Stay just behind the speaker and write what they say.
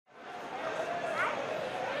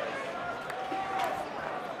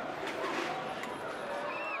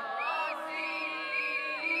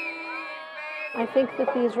I think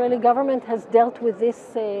that the Israeli government has dealt with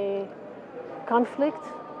this conflict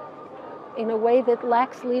in a way that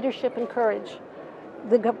lacks leadership and courage.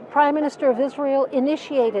 The Prime Minister of Israel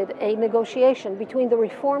initiated a negotiation between the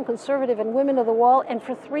Reform, Conservative, and Women of the Wall, and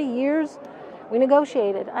for 3 years we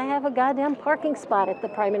negotiated. I have a goddamn parking spot at the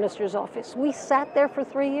Prime Minister's office. We sat there for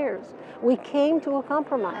 3 years. We came to a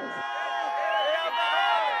compromise.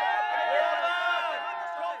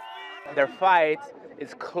 Their fight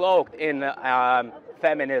is cloaked in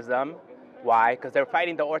feminism. Why? Because they're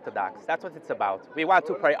fighting the Orthodox. That's what it's about. We want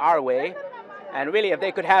to pray our way, and really, if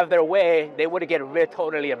they could have their way, they would get rid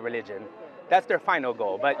totally of religion. That's their final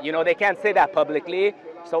goal. But you know, they can't say that publicly.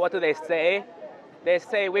 So what do they say? They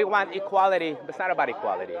say we want equality, but it's not about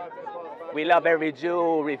equality. We love every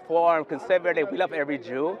Jew, Reform, Conservative. We love every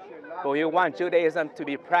Jew, but we want Judaism to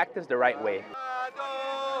be practiced the right way.